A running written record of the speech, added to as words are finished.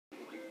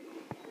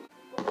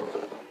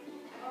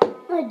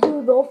to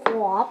do the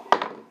flop.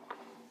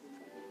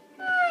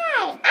 Hi,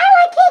 I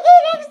like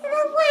kicking next to the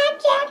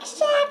Blackjack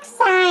Shack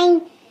sign.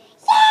 Yay!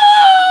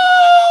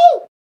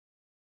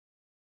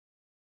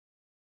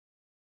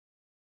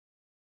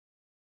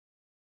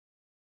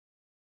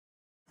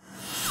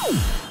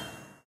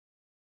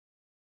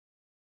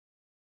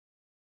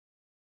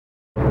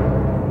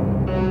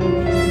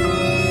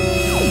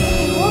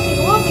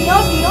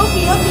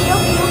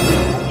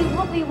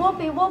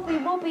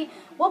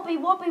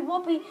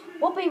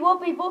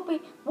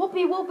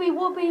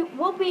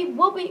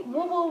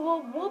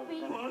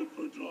 Fried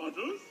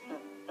potatoes?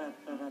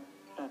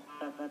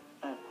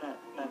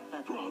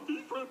 Frothy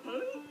frappe?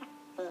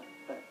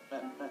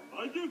 I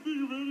can't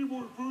think of any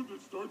more food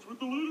that starts with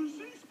the letter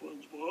C,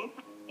 SpongeBob.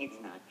 It's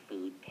not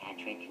food,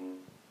 Patrick.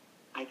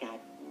 I got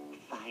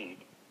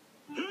fired.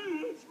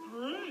 Hey, that's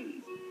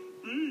great!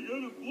 Being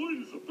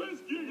unemployed is the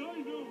best gig I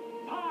know.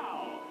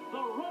 Pow! The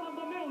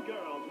run-of-the-mill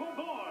girls were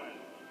born.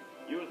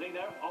 Using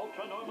their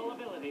ultra-normal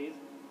abilities,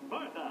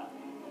 Bertha,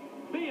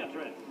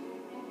 Beatrice,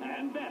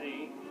 and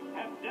Betty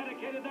have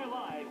dedicated their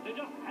lives to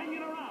just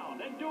hanging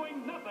around and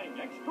doing nothing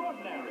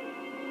extraordinary.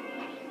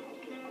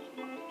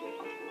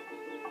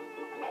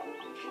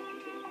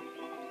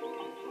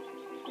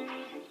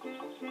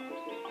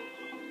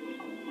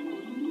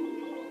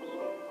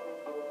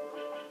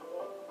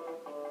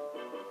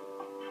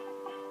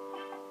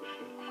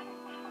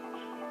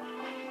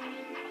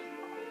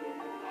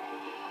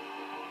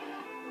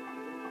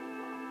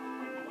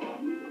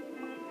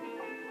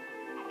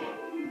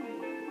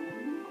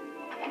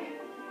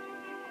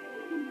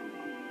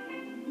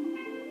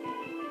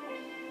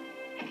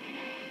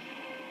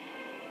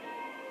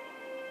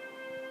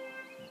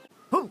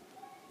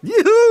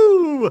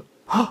 Yoo-hoo!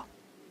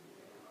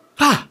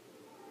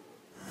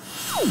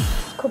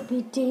 This could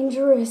be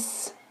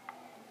dangerous.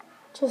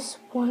 Just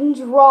one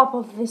drop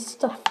of this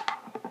stuff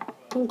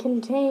can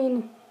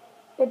contain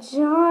a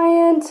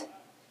giant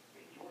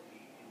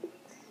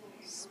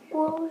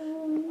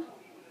explosion.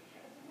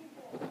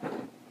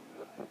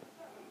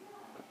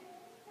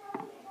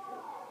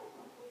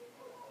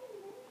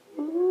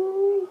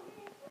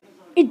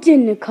 It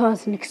didn't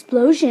cause an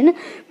explosion,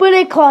 but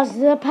it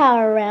caused a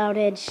power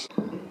outage.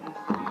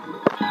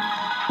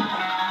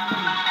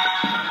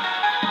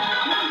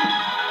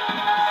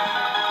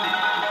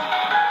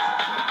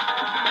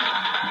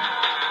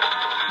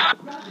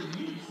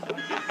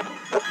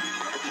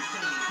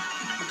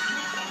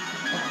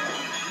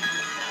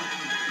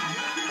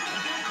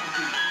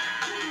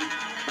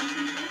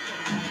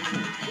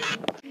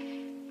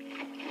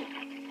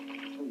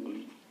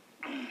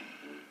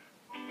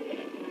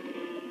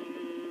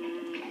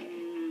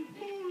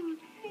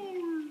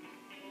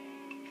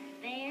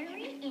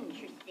 Very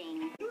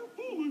interesting. You're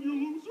fooling, you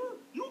loser!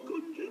 You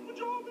couldn't keep a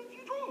job if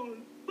you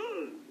tried!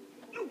 Hey!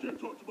 You can't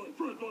talk to my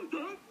friend like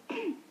that!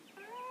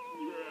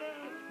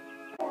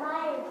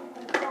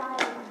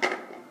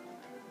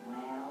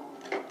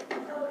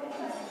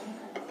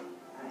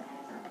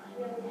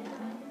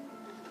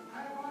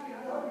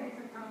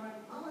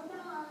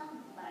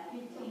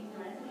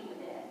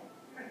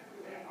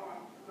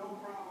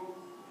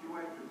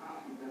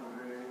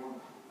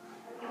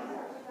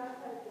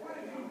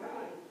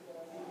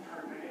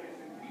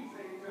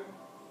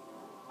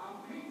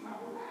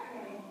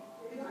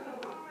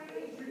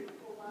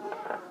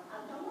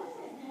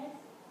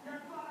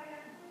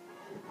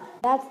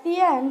 That's the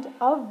end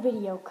of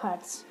video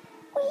cuts.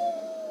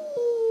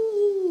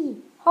 Whee!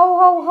 Ho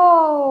ho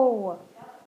ho!